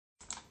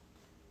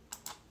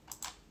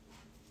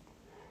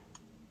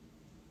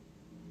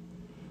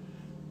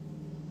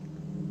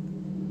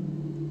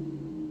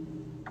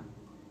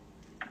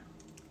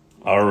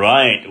All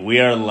right, we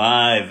are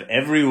live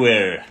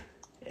everywhere.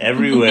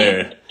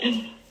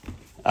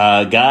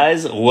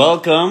 Guys,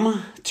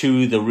 welcome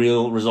to the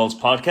Real Results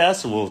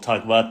Podcast. We'll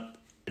talk about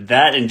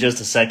that in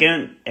just a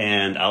second,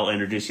 and I'll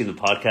introduce you to the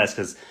podcast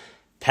because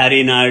Patty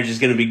and I are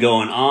just going to be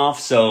going off.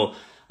 So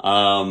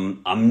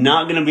I'm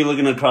not going to be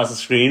looking across the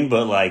screen,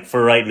 but like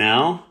for right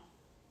now,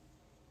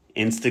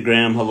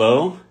 Instagram,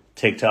 hello,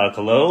 TikTok,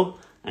 hello,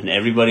 and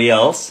everybody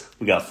else.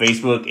 We got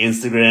Facebook,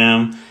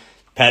 Instagram.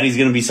 Patty's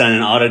going to be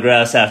signing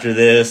autographs after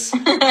this.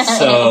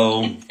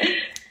 So,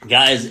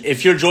 guys,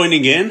 if you're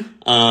joining in,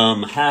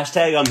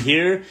 hashtag I'm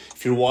here.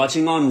 If you're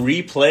watching on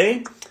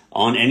replay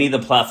on any of the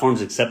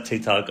platforms except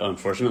TikTok,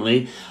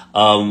 unfortunately,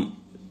 we're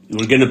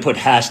going to put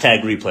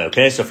hashtag replay,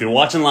 okay? So if you're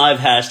watching live,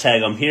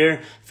 hashtag I'm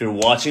here. If you're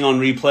watching on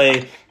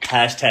replay,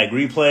 hashtag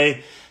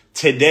replay.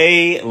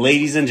 Today,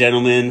 ladies and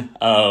gentlemen,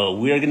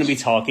 we are going to be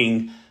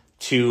talking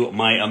to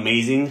my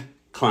amazing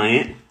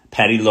client,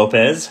 Patty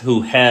Lopez,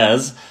 who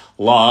has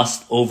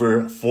lost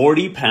over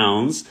 40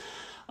 pounds.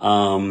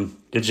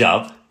 Good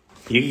job.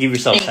 You can give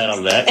yourself a pat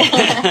on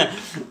that.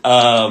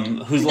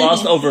 Who's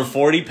lost over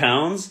 40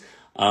 pounds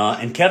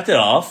and kept it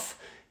off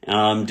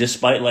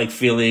despite like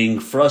feeling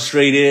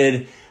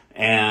frustrated.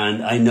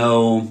 And I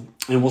know,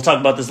 and we'll talk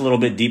about this a little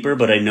bit deeper,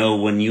 but I know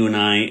when you and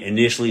I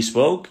initially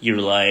spoke,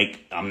 you're like,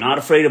 I'm not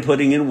afraid of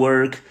putting in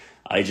work.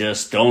 I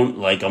just don't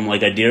like, I'm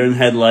like a deer in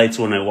headlights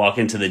when I walk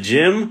into the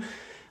gym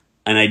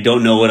and I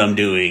don't know what I'm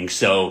doing.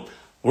 So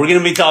we're going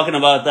to be talking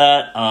about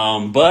that.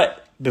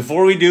 But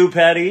before we do,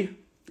 Patty,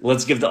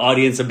 let's give the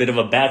audience a bit of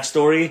a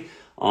backstory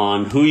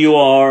on who you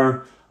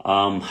are,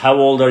 how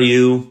old are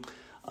you,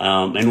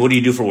 and what do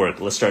you do for work?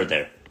 Let's start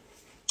there.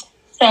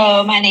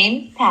 So my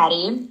name's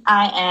Patty.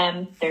 I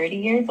am 30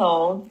 years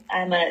old.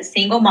 I'm a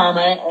single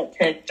mama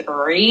to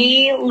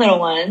 3 little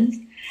ones.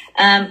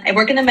 I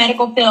work in the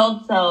medical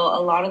field, so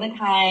a lot of the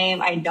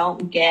time I'm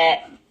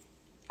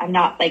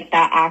not like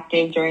that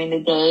active during the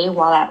day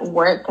while at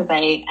work because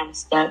I am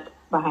stuck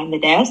behind the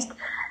desk.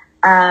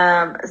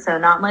 So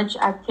not much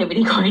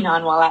activity going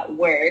on while at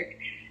work.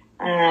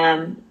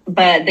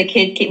 But the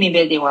kids keep me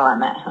busy while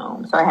I'm at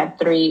home. So I have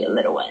 3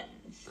 little ones.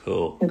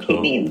 Cool. Who keep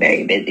me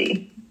very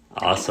busy.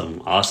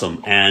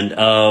 Awesome.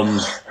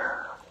 And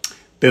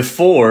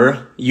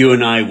before you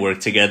and I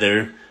worked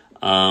together,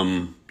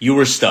 you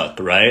were stuck,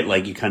 right?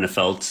 Like you kind of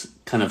felt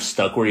kind of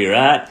stuck where you're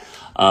at.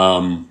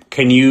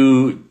 Can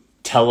you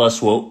tell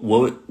us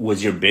what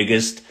was your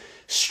biggest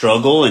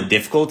struggle and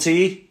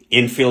difficulty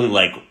in feeling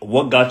like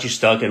what got you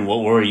stuck and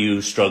what were you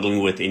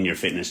struggling with in your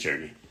fitness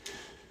journey?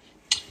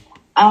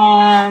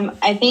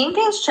 I think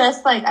it's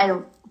just like I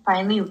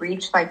finally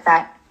reached like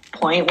that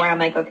point where I'm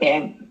like,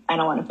 okay, I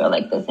don't want to feel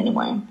like this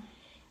anymore.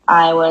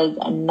 I was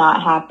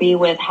not happy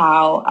with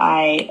how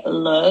I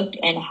looked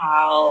and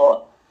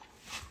how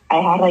I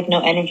had like no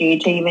energy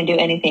to even do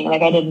anything.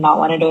 Like I did not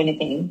want to do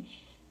anything.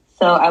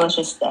 So I was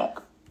just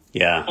stuck.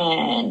 Yeah.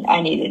 And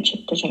I needed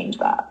to change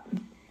that.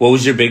 What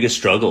was your biggest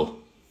struggle?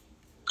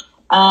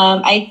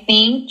 I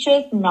think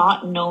just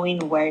not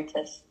knowing where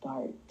to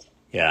start.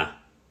 Yeah.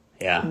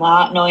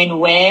 Not knowing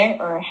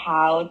where or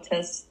how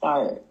to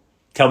start.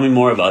 Tell me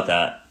more about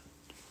that.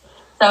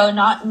 So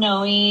not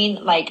knowing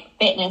like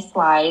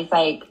fitness-wise,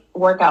 like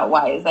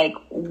workout-wise, like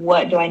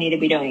what do I need to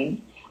be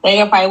doing? Like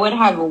if I would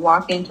have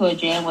walked into a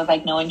gym with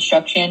like no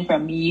instruction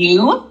from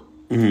you,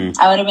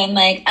 I would have been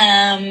like,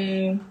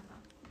 I'm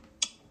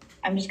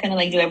just going to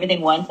like do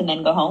everything once and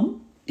then go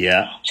home.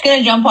 Yeah. Just going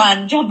to jump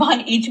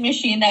on each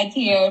machine that's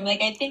here. I'm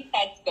like, I think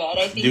that's good.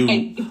 I think I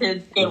did a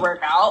good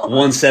workout.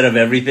 One set of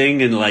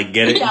everything and like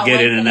get in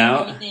and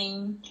out.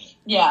 Everything.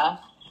 Yeah.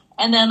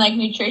 And then like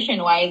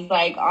nutrition wise,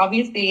 like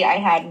obviously I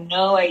had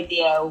no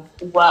idea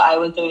what I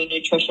was doing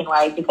nutrition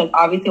wise because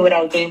obviously what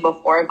I was doing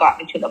before got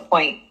me to the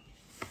point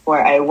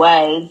where I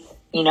was,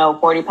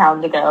 40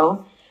 pounds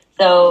ago.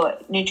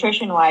 So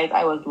nutrition wise,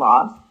 I was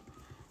lost.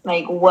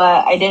 Like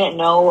I didn't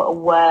know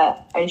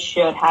what I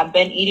should have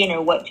been eating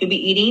or what to be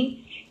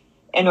eating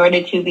in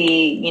order to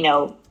be,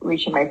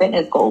 reaching my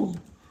fitness goals.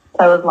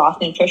 So I was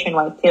lost nutrition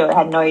wise too. I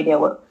had no idea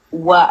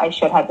what I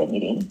should have been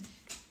eating.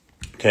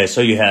 Okay. So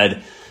you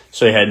had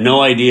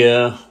no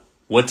idea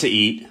what to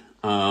eat.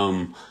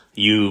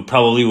 You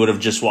probably would have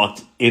just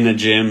walked in a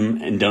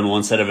gym and done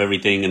one set of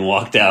everything and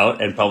walked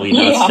out and probably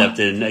not stepped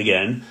in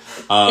again.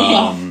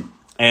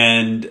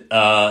 And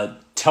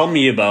tell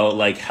me about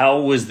like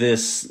how was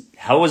this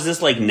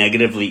like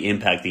negatively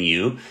impacting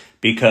you?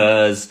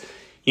 Because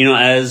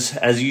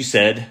as you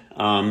said,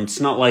 it's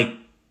not like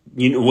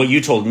what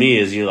you told me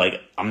is you're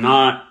like, I'm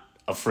not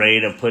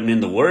afraid of putting in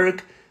the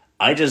work.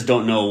 I just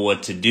don't know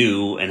what to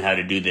do and how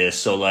to do this.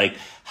 So like,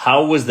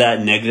 how was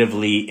that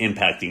negatively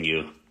impacting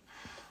you?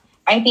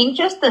 I think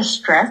just the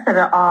stress of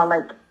it all,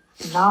 like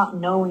not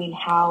knowing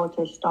how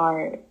to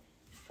start.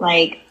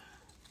 Like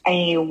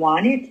I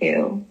wanted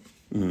to,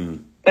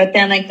 but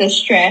then like the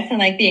stress and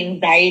like the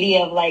anxiety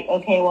of like,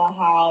 okay, well,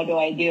 how do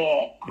I do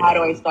it? How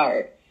do I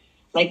start?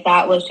 Like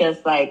that was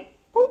just like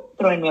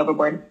throwing me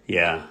overboard.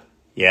 Yeah.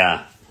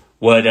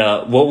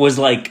 What was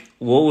like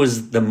what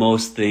was the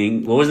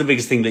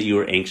biggest thing that you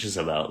were anxious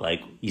about?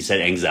 Like you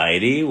said,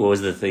 anxiety. What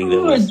was the thing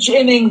that was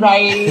gym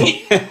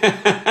anxiety?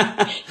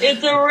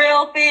 It's a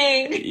real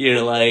thing.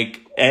 You're like,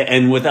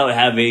 and without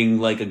having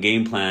like a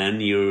game plan,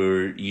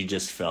 you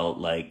just felt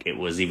like it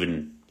was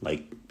even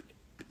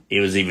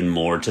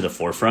more to the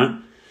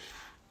forefront.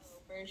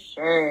 For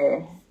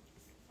sure.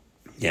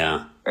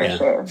 Yeah. For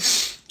sure.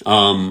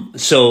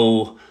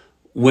 So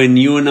when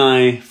you and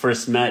I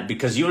first met,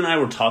 because you and I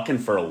were talking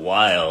for a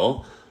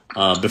while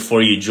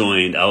before you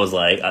joined, I was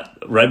like,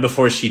 right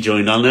before she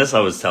joined on this, I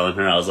was telling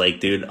her, I was like,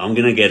 dude, I'm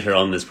going to get her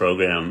on this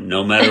program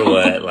no matter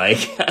what.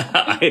 Like,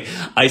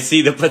 I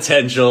see the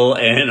potential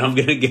and I'm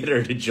going to get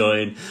her to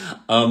join.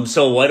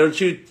 So why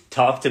don't you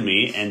talk to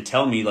me and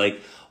tell me,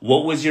 like,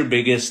 what was your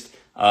biggest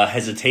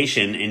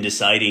hesitation in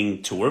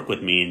deciding to work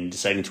with me and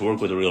deciding to work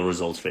with Real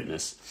Results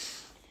Fitness?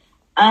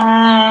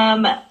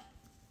 I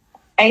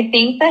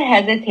think the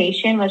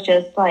hesitation was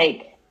just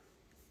like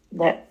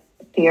the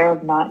fear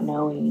of not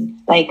knowing.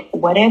 Like,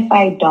 what if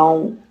I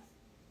don't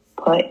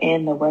put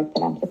in the work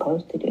that I'm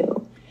supposed to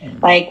do?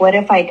 Like, what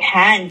if I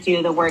can't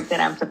do the work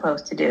that I'm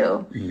supposed to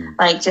do?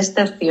 Like, just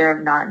the fear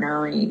of not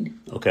knowing.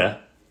 Okay.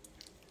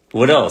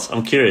 What else?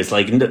 I'm curious.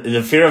 Like,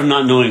 the fear of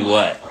not knowing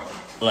what?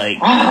 Like,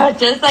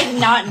 just like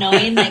not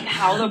knowing like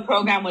how the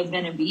program was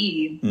going to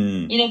be.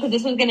 You know, because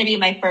this was going to be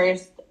my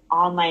first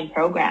online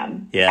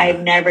program. Yeah. I've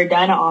never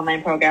done an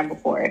online program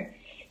before,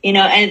 you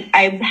know, and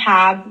I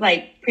have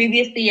like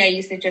previously I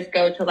used to just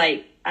go to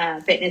like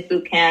fitness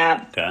boot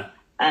camp. Okay.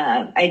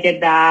 I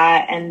did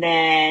that. And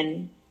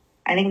then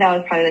I think that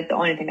was probably like the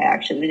only thing I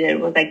actually did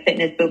was like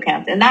fitness boot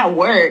camps, and that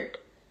worked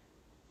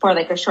for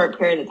like a short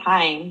period of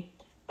time.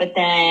 But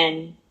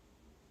then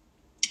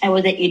I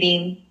wasn't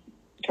eating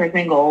towards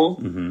my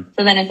goals.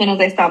 So then as soon as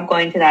I stopped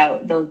going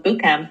to those boot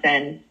camps,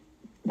 then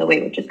the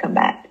weight would just come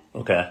back.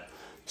 Okay.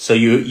 So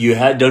you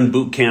had done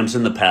boot camps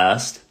in the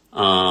past,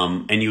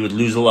 and you would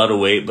lose a lot of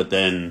weight, but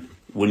then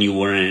when you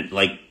weren't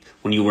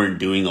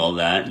doing all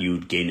that, you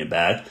would gain it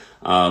back.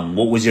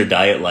 What was your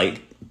diet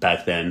like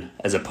back then,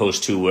 as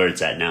opposed to where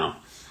it's at now?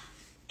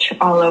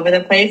 All over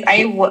the place.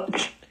 I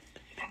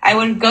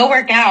would go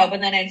work out, but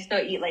then I'd still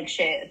eat like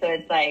shit. So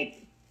it's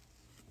like,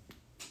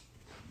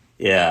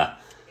 yeah,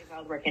 I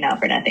was working out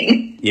for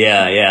nothing.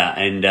 Yeah,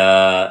 and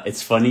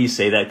it's funny you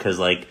say that because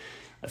like,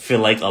 I feel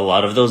like a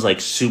lot of those like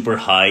super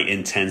high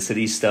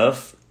intensity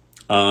stuff,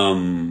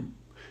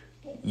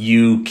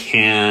 you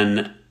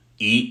can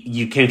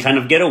kind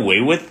of get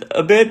away with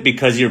a bit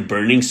because you're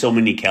burning so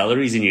many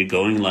calories and you're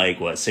going like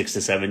 6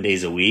 to 7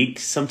 days a week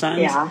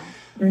sometimes. Yeah.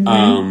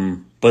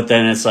 But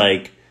then it's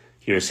like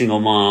you're a single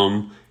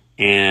mom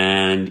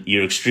and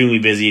you're extremely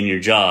busy in your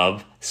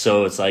job.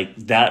 So it's like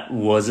that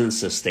wasn't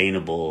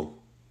sustainable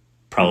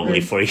probably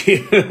for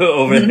you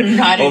over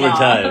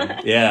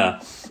time.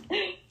 Yeah.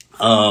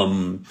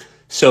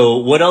 So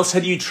what else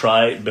had you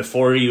tried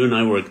before you and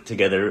I worked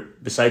together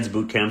besides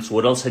boot camps?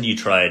 What else had you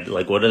tried?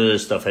 Like, what other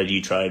stuff had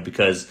you tried?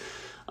 Because,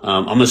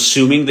 I'm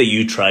assuming that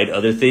you tried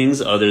other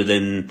things other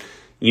than,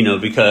 you know,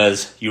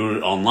 because you were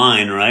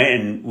online, right?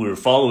 And we were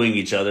following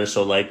each other.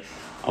 So like,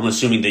 I'm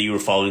assuming that you were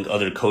following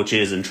other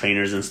coaches and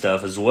trainers and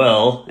stuff as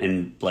well.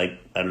 And like,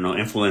 I don't know,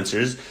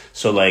 influencers.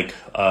 So like,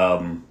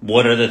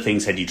 what other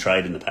things had you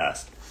tried in the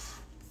past?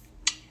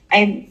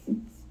 I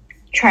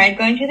tried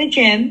going to the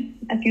gym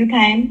a few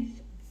times.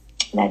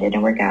 That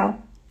didn't work out.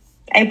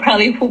 I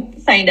probably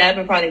signed up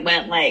and probably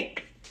went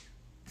like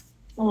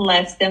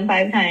less than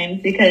 5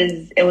 times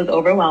because it was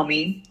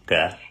overwhelming.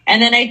 Okay.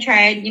 And then I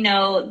tried, you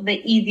know,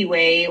 the easy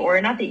way, or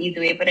not the easy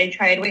way, but I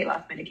tried weight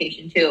loss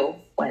medication too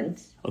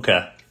once.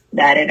 Okay.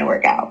 That didn't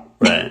work out.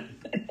 Right.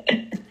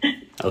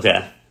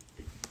 Okay.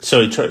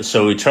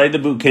 So we tried the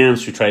boot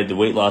camps. We tried the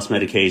weight loss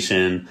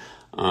medication.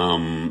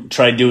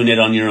 Tried doing it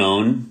on your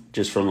own,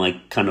 just from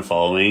like kind of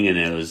following, and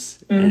it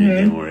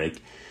didn't work.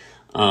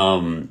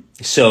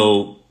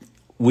 So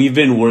we've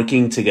been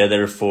working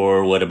together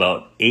for what,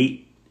 about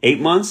 8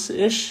 months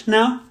ish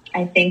now?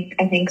 I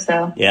think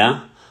so.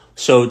 Yeah.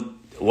 So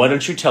why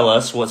don't you tell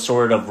us what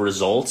sort of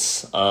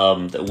results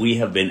that we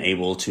have been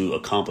able to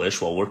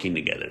accomplish while working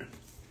together?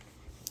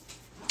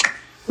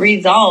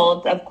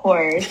 Results, of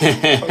course.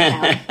 Being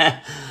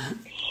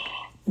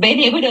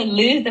able to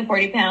lose the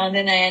 40 pounds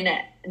and then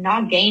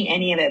not gain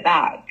any of it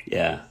back.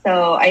 Yeah.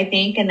 So I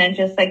think, and then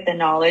just like the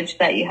knowledge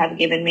that you have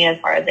given me as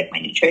far as like my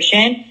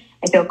nutrition,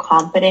 I feel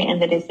confident in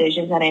the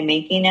decisions that I'm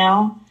making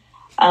now.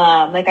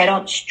 Like I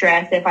don't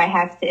stress if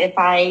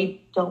I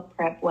don't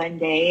prep one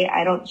day,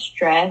 I don't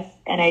stress,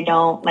 and I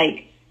don't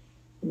like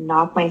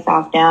knock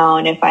myself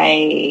down if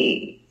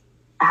I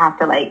have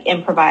to like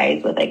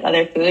improvise with like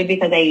other food,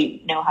 because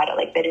I know how to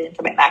like fit it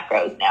into my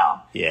macros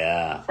now.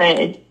 Yeah. So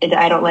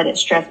I don't let it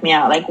stress me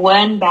out. Like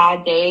one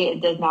bad day,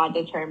 it does not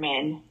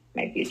determine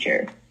my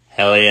future.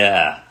 Hell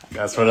yeah.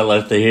 That's what I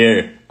love to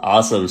hear.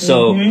 Awesome.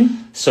 So,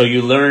 so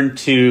you learn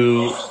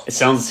to, it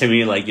sounds to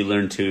me like you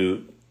learn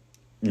to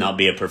not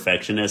be a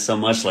perfectionist so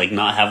much, like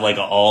not have like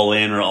an all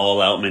in or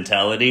all out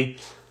mentality.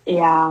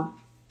 Yeah.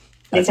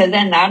 Because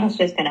then that was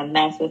just going to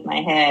mess with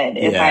my head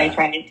if I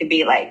tried to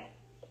be like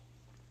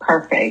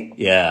perfect.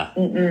 Yeah.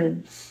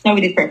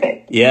 Nobody's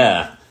perfect.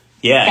 Yeah.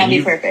 Can't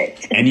be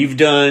perfect. And you've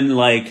done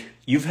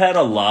you've had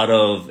a lot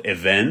of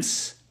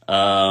events,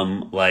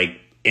 like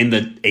in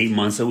the 8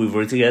 months that we've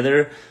worked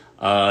together.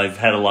 I've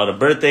had a lot of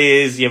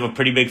birthdays. You have a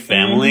pretty big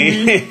family.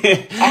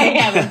 I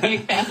have a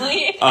big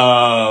family.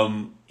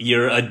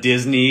 You're a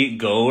Disney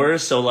goer.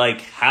 So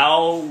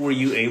how were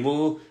you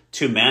able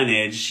to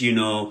manage,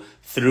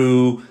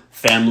 through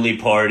family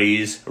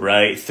parties,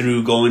 right?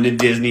 Through going to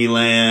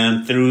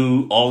Disneyland,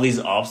 through all these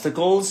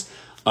obstacles.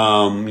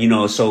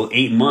 So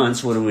 8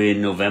 months, what are we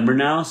in November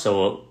now?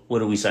 So what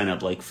do we sign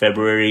up?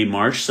 February,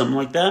 March, something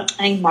like that?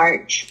 I think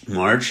March.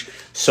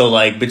 So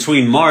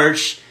between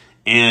March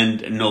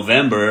and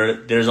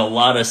November, there's a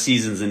lot of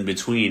seasons in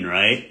between,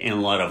 right? And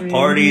a lot of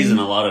parties and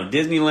a lot of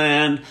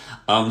Disneyland.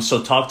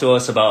 So talk to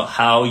us about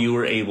how you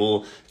were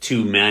able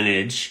to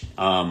manage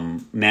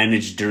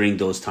during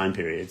those time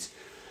periods.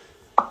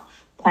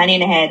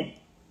 Planning ahead.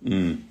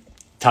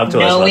 Talk to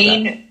us about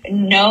that.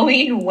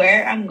 Knowing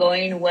where I'm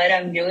going, what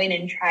I'm doing,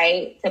 and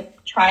try to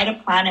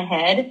plan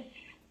ahead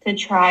to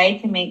try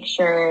to make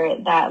sure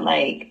that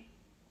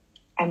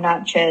I'm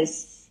not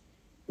just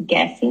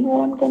guessing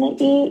what I'm gonna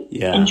eat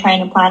and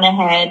trying to plan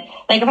ahead.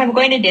 If I'm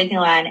going to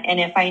Disneyland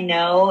and if I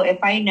know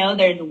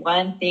there's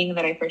one thing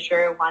that I for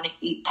sure want to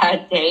eat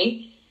that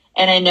day,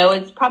 and I know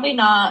it's probably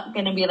not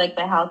gonna be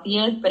the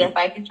healthiest, but if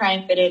I can try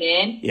and fit it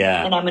in,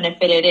 then I'm gonna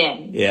fit it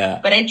in. Yeah.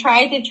 But I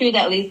try to choose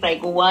at least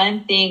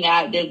one thing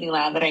at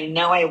Disneyland that I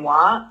know I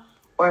want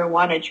or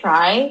want to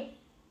try,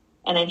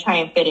 and I try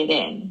and fit it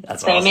in.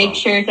 That's so awesome. I make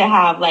sure to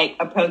have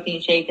a protein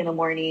shake in the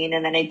morning,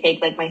 and then I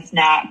take my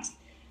snacks.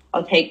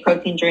 I'll take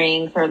protein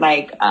drinks or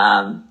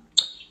the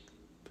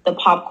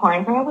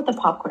popcorn. I forgot what the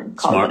popcorn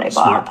called that I bought.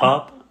 Smart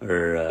Pop?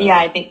 Or yeah,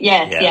 I think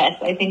yes,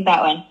 I think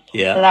that one.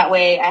 Yeah. So that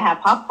way I have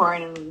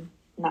popcorn and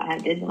not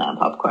have Disneyland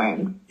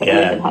popcorn, but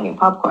I wasn't having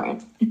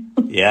popcorn.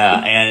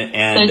 Yeah,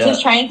 and so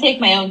just try and take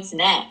my own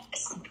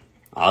snacks.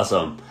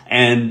 Awesome.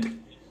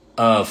 And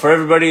for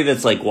everybody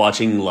that's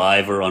watching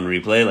live or on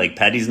replay,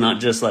 Patty's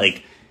not just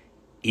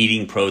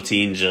eating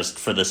protein just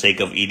for the sake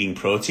of eating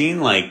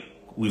protein.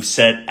 We've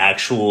set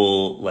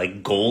actual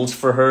goals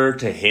for her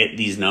to hit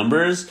these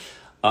numbers.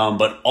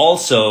 But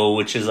also,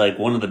 which is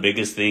one of the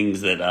biggest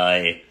things that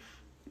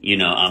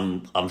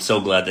I'm so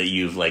glad that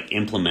you've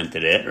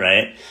implemented it,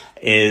 right?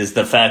 Is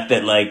the fact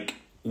that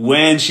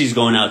when she's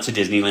going out to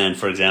Disneyland,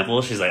 for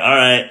example, she's all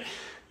right,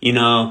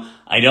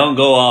 I don't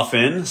go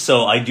often,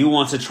 so I do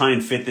want to try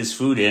and fit this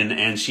food in,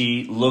 and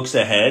she looks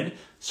ahead,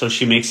 so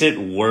she makes it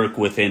work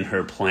within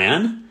her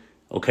plan.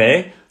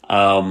 Okay.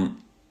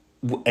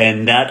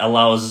 And that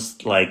allows,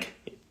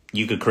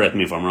 you could correct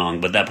me if I'm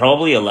wrong, but that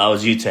probably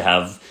allows you to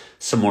have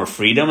some more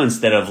freedom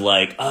instead of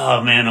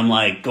oh man, I'm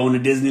going to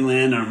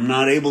Disneyland and I'm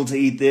not able to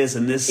eat this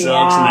and this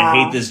sucks and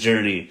I hate this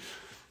journey.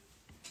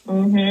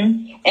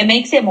 It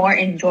makes it more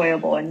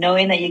enjoyable, and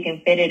knowing that you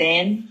can fit it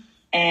in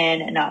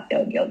and not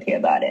feel guilty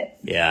about it.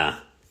 Yeah,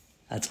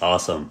 that's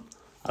awesome.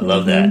 I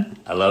love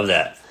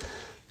that.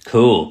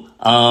 Cool.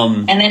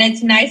 And then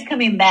it's nice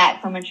coming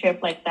back from a trip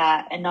like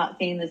that and not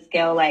seeing the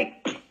scale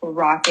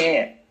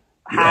rocket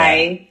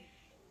high,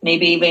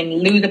 maybe even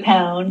lose a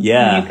pound.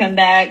 Yeah. When you come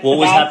back. What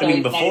was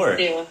happening before?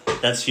 Nice.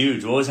 That's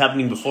huge. What was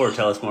happening before?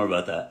 Tell us more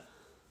about that.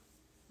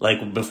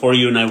 Before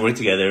you and I worked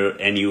together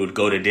and you would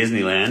go to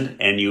Disneyland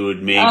and you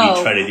would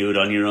maybe try to do it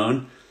on your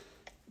own.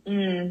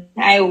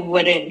 I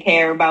wouldn't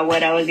care about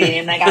what I was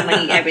eating. I'm going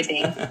to eat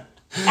everything.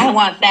 I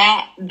want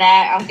that.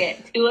 I'll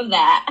get 2 of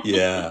that.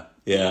 Yeah.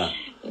 Yeah.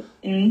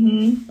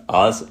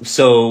 Awesome.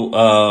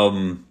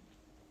 So,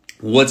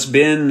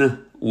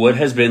 what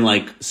has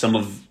been some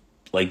of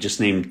just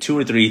name 2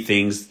 or 3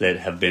 things that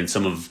have been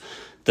some of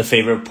the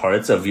favorite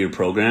parts of your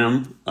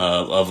program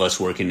of us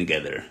working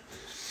together?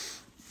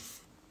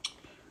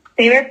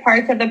 Favorite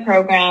parts of the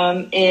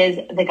program is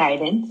the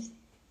guidance,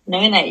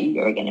 knowing that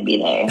you're going to be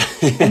there.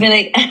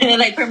 I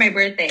feel for my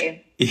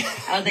birthday. Yeah.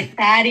 I was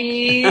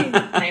Patty,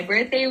 my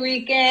birthday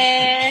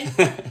weekend.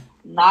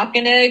 Not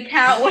gonna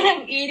count what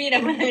I'm eating.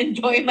 I'm gonna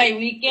enjoy my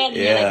weekend.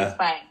 Yeah. It's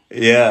fine.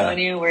 Yeah. Don't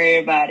even worry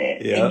about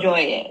it. Yeah. Enjoy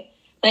it.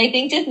 But I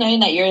think just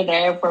knowing that you're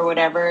there for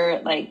whatever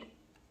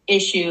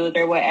issues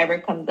or whatever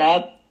comes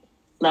up,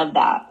 love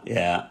that.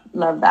 Yeah.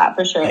 Love that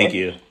for sure. Thank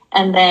you.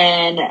 And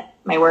then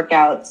my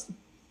workouts,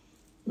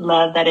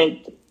 love that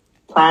it's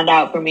planned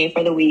out for me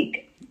for the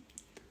week.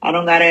 I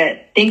don't gotta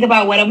think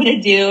about what I'm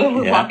gonna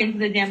do. Yeah. Walk into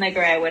the gym all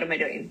right, what am I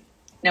doing?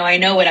 No, I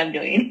know what I'm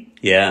doing.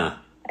 Yeah.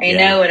 I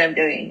know what I'm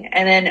doing.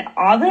 And then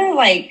all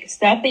the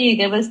stuff that you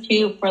give us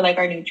too for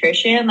our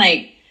nutrition,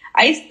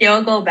 I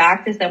still go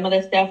back to some of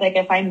the stuff,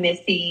 if I'm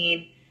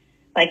missing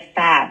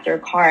fats or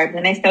carbs,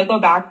 and I still go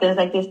back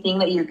to this thing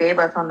that you gave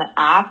us on the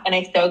app, and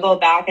I still go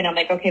back and I'm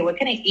okay, what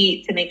can I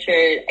eat to make sure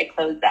I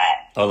close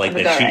that? Oh,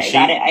 the cheat sheet?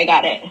 I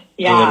got it.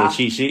 Yeah. The little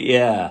cheat sheet?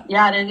 Yeah.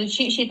 Yeah, there's a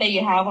cheat sheet that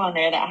you have on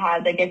there that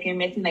has if you're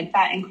missing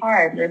fat and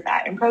carbs or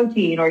fat and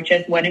protein or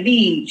just one of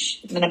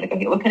each. And then I'm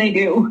okay, what can I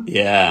do?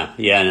 Yeah.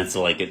 Yeah, and it's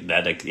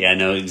that. Yeah, I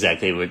know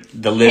exactly what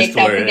the list. Takes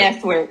out the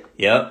guesswork.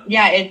 Yep.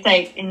 Yeah, it's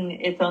in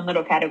its own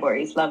little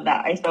categories. Love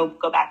that. I still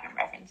go back and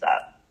reference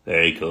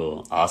Very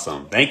cool.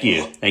 Awesome. Thank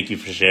you. Thank you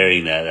for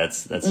sharing that.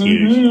 That's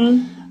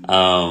huge.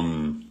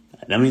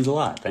 That means a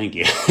lot. Thank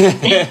you.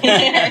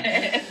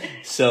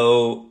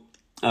 So,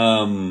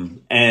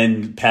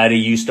 and Patty,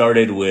 you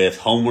started with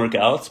home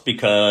workouts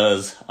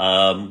because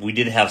we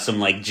did have some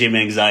like gym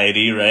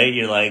anxiety, right?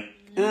 You're like,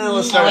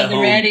 let's start at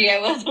home. I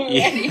wasn't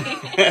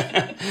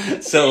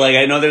ready. So like,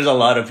 I know there's a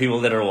lot of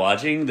people that are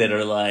watching that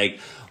are like,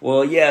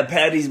 well, yeah,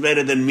 Patty's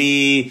better than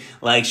me.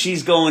 Like,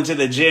 she's going to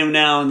the gym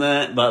now and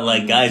that. But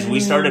like, guys, we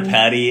started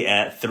Patty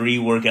at 3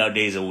 workout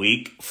days a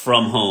week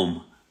from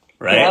home,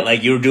 right? Yep.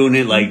 Like, you were doing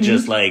it like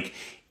just like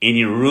in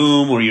your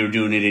room, or you were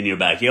doing it in your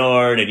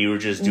backyard, and you were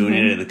just doing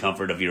it in the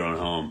comfort of your own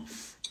home.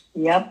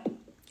 Yep.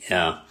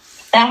 Yeah.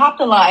 That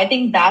helped a lot. I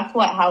think that's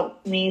what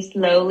helped me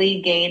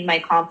slowly gain my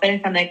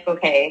confidence. I'm like,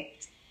 okay,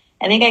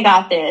 I think I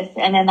got this.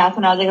 And then that's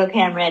when I was like,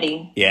 okay, I'm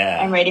ready. Yeah.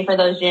 I'm ready for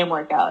those gym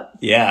workouts.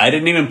 Yeah. I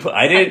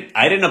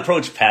didn't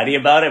approach Patty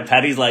about it.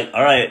 Patty's like,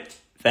 all right,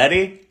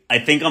 Patty, I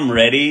think I'm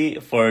ready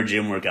for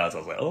gym workouts. I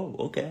was like, oh,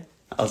 okay.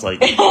 I was like,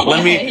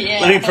 let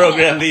me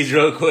program these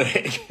real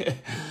quick.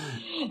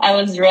 I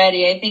was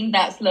ready. I think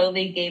that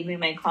slowly gave me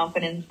my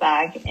confidence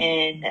back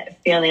and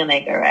feeling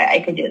like, all right, I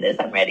could do this.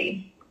 I'm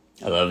ready.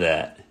 I love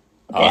that.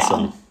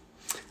 Awesome.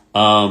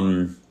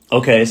 Yeah.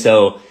 Okay.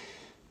 So,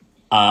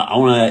 I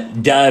want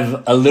to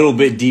dive a little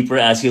bit deeper,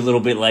 ask you a little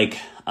bit like,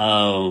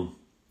 not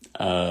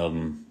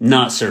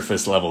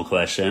surface level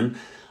question.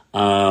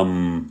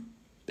 So,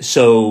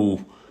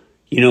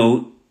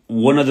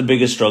 one of the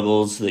biggest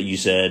struggles that you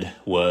said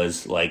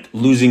was like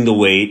losing the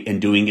weight and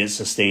doing it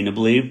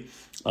sustainably,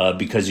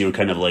 because you were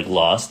kind of like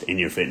lost in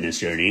your fitness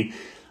journey.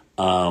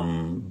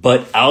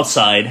 But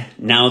outside,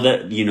 now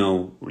that,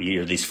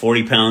 you're these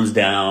 40 pounds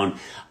down,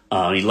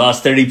 he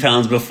lost 30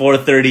 pounds before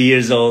 30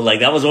 years old.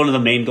 Like, that was one of the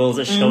main goals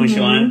that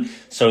Sean.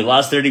 So he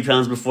lost 30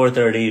 pounds before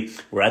 30.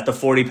 We're at the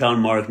 40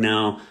 pound mark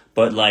now.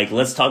 But like,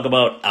 let's talk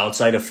about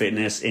outside of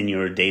fitness in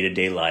your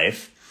day-to-day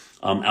life.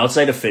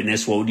 Outside of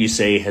fitness, what would you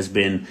say has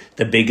been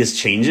the biggest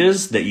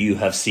changes that you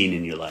have seen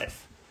in your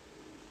life?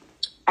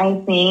 I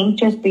think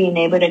just being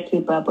able to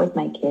keep up with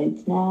my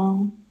kids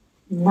now,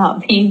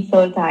 not being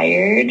so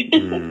tired,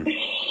 the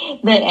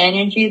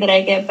energy that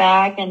I get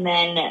back, and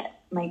then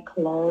my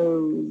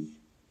clothes.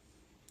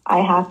 I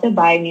have to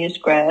buy new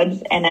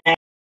scrubs, and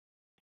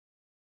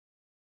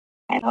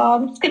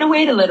I'm just going to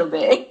wait a little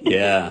bit.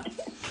 Yeah.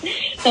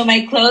 So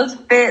my clothes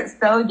fit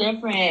so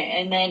different.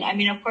 And then,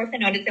 of course, I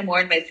notice it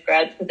more in my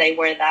scrubs because I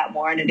wear that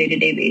more on a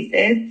day-to-day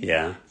basis.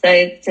 Yeah. So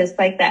it's just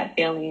like that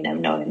feeling of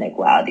knowing like,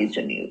 wow, these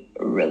should be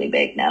really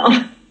big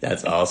now.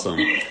 That's awesome.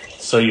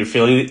 So you're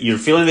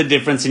feeling the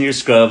difference in your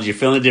scrubs. You're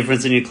feeling the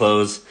difference in your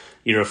clothes.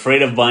 You're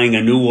afraid of buying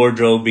a new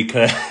wardrobe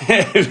because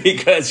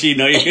you're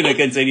going to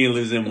continue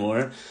losing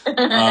more.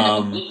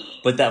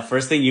 But that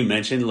first thing you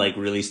mentioned like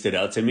really stood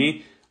out to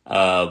me.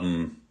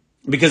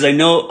 Because I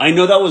know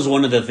that was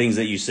one of the things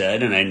that you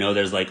said, and I know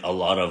there's like a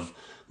lot of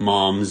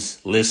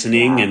moms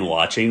listening and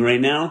watching right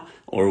now,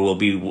 or will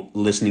be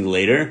listening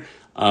later.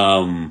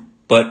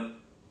 But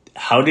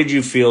how did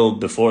you feel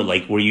before?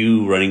 Like, were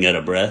you running out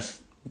of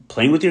breath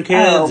playing with your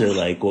kids, or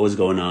like what was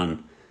going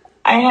on?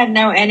 I had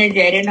no energy.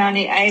 I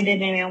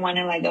didn't even want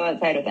to like go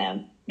outside with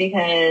them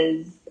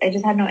because I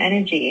just had no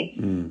energy.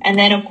 And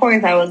then of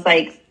course I was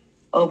like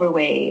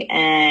overweight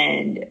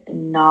and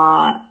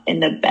not in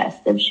the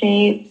best of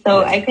shape.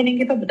 So I couldn't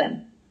keep up with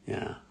them.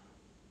 Yeah.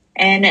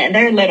 And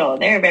they're little.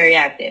 They're very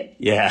active.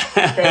 Yeah.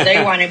 So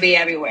they want to be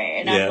everywhere.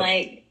 And I'm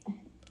like,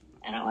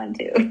 I don't want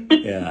to.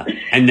 Yeah.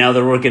 And now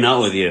they're working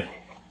out with you.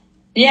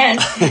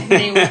 Yes.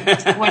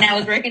 When I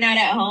was working out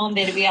at home,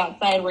 they'd be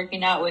outside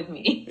working out with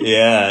me.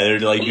 Yeah. They're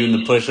like doing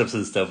the push-ups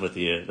and stuff with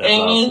you. That's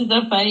awesome. Was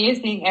the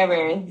funniest thing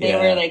ever. They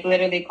were like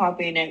literally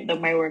copying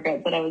my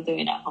workouts that I was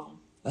doing at home.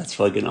 That's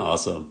fucking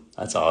awesome.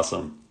 That's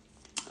awesome.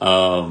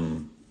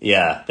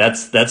 Yeah,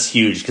 that's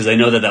huge because I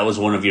know that was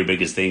one of your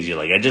biggest things. You're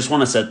like,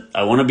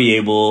 I want to be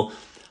able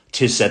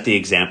to set the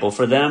example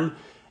for them.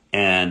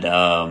 And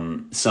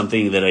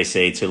something that I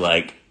say to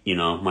like,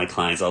 my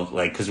clients, I'll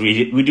like, cause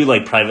we do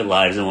like private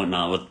lives and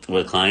whatnot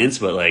with clients,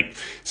 but like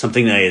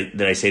something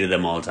that I say to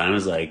them all the time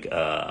is like,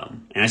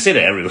 and I say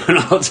to everyone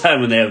all the time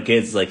when they have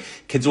kids, like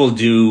kids will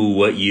do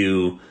what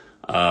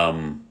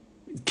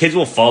kids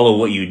will follow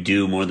what you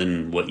do more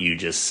than what you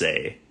just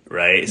say,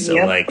 right? So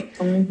like,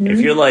 if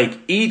you're like,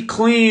 eat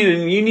clean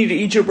and you need to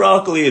eat your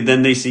broccoli, and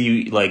then they see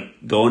you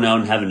like going out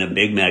and having a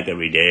Big Mac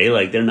every day,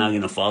 like they're not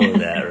going to follow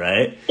that,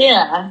 right?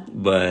 Yeah.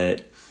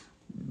 But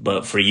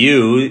for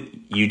you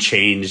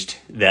changed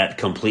that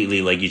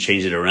completely, like you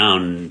changed it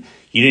around.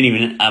 You didn't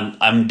even,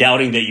 I'm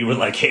doubting that you were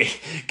like, hey,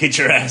 get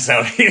your ass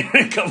out here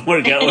and come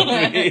work out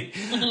with me.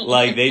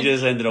 Like they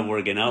just ended up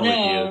working out with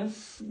you.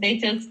 They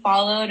just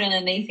followed and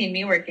then they see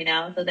me working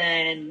out. So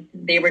then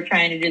they were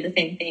trying to do the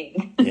same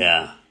thing.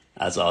 Yeah,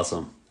 that's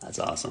awesome. That's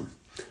awesome.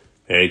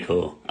 Very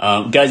cool.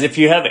 Guys, if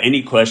you have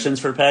any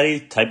questions for Patty,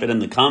 type it in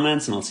the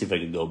comments and I'll see if I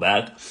can go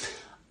back.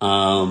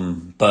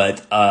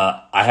 But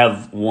I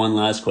have one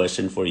last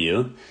question for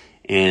you.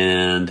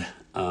 And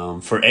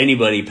for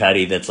anybody,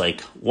 Patty, that's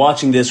like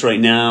watching this right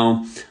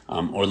now,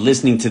 or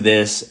listening to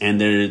this, and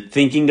they're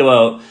thinking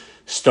about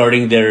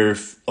starting their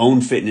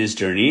own fitness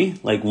journey,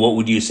 like what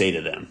would you say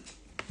to them?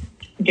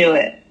 Do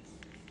it.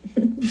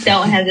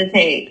 Don't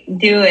hesitate.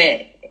 Do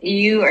it.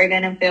 You are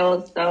going to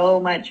feel so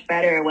much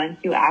better once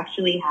you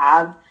actually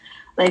have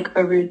like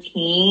a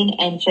routine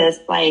and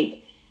just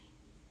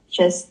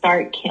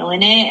start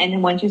killing it.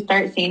 And once you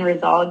start seeing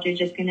results, you're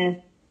just going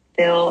to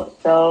feel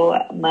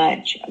so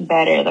much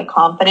better. The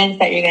confidence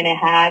that you're going to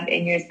have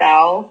in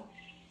yourself,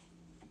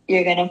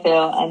 you're going to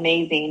feel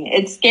amazing.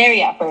 It's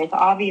scary at first.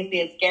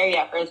 Obviously, it's scary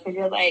at first because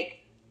you're like,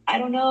 I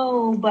don't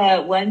know.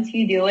 But once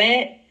you do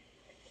it,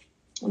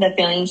 the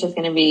feeling's just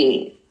going to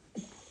be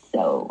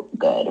so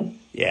good.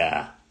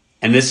 Yeah.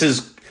 And this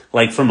is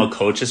like from a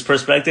coach's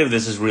perspective,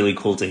 this is really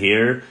cool to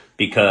hear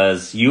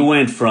because you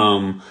went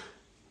from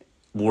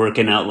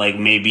working out like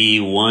maybe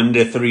 1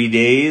 to 3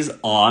 days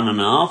on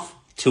and off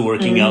to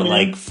working out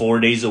like 4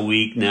 days a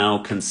week now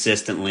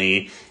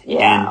consistently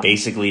and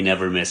basically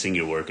never missing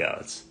your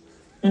workouts.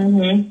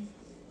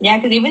 Yeah,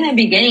 because even in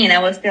the beginning, I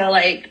was still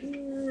like,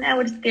 I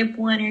would skip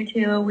 1 or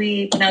 2 a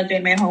week when I was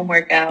doing my home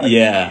workout.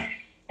 Yeah.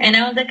 And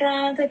I was like,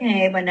 oh, it's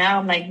okay. But now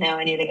I'm like, no,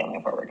 I need to get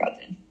my 4 workouts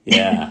in.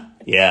 Yeah.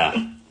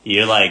 Yeah.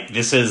 You're like,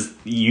 this is,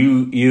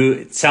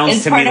 it sounds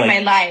it's to me like. It's part of my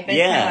life. It's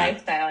my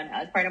lifestyle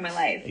now. It's part of my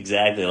life.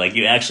 Exactly. Like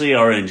you actually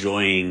are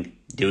enjoying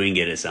doing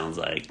it, it sounds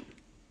like.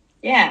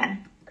 Yeah.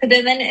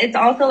 Because then it's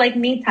also like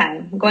me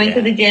time. Going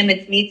to the gym,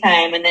 it's me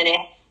time. And then it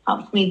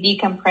helps me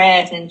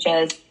decompress and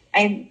just,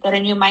 I got a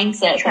new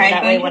mindset. So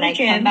that way when I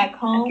come back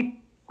home,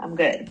 I'm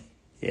good.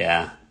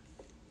 Yeah.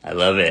 I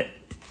love it.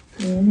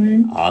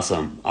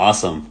 Awesome.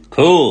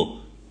 Cool.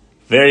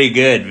 Very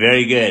good.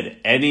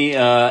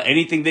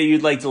 Anything that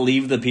you'd like to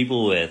leave the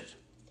people with?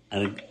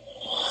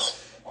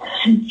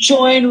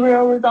 Join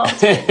Real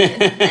Results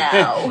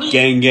now.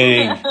 Gang.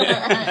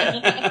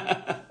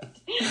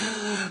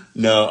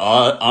 No,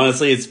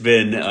 honestly, it's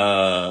been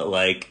I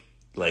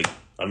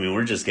mean,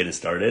 we're just getting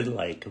started,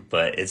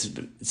 but it's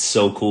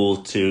so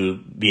cool to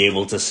be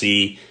able to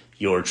see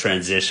your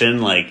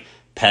transition. Like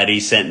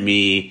Patty sent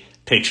me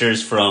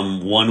pictures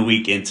from 1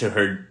 week into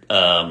her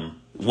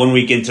 1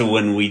 week into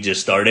when we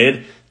just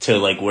started to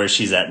like where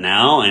she's at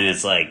now, and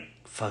it's like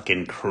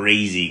fucking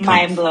crazy,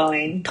 mind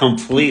blowing,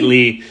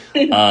 completely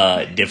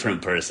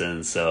different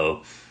person.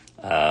 So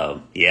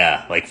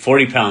like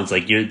 40 pounds,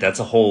 like that's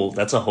a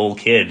whole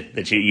kid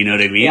that you know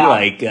what I mean? Yeah.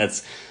 Like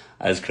that's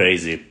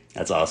crazy.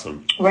 That's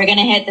awesome. We're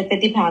gonna hit the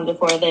 50 pounds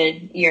before the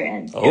year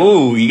ends.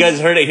 Oh, you guys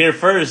heard it here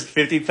first.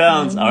 50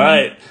 pounds. All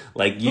right.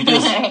 Like you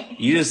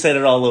just said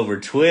it all over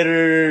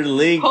Twitter,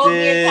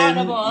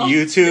 LinkedIn,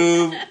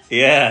 YouTube.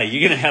 Yeah,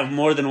 you're gonna have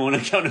more than one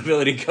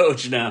accountability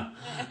coach now.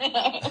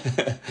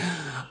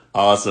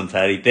 Awesome,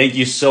 Patty. Thank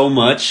you so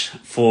much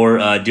for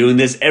doing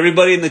this.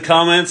 Everybody in the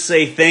comments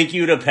say thank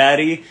you to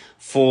Patty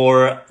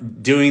for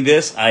doing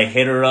this. I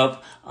hit her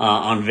up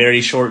on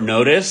very short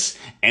notice,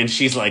 and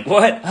she's like,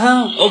 what?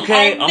 Oh,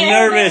 okay, I'm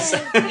nervous.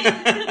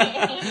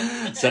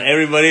 So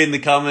everybody in the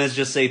comments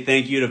just say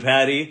thank you to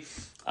Patty.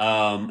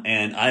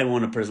 And I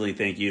want to personally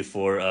thank you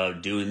for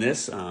doing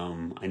this.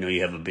 I know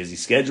you have a busy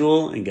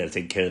schedule and got to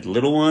take care of the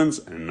little ones.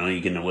 I know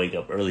you're going to wake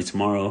up early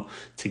tomorrow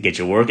to get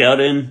your workout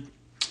in.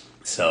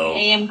 So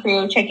AM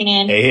crew checking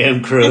in.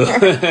 AM crew.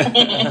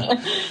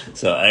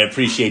 So I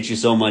appreciate you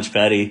so much,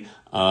 Patty.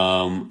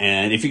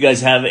 And if you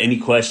guys have any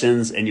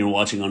questions and you're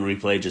watching on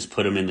replay, just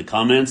put them in the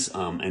comments,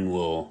 and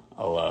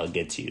I'll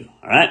get to you.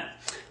 All right.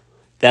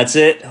 That's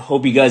it.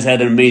 Hope you guys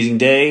had an amazing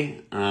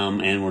day.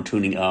 And we're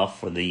tuning off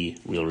for the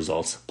Real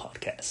Results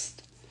podcast.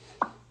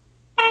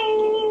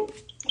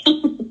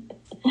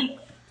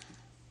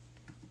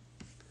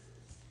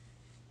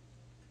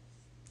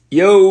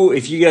 Yo,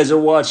 if you guys are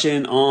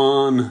watching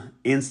on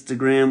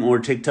Instagram or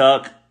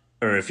TikTok,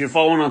 or if you're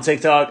following on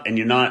TikTok and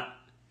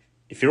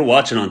if you're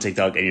watching on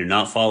TikTok and you're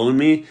not following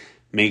me,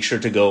 make sure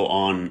to go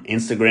on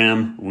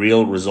Instagram,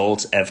 Real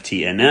Results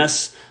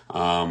FTNS,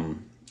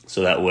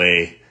 so that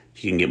way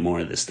you can get more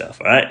of this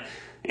stuff. All right,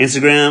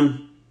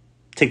 Instagram,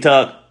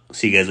 TikTok.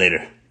 See you guys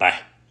later. Bye.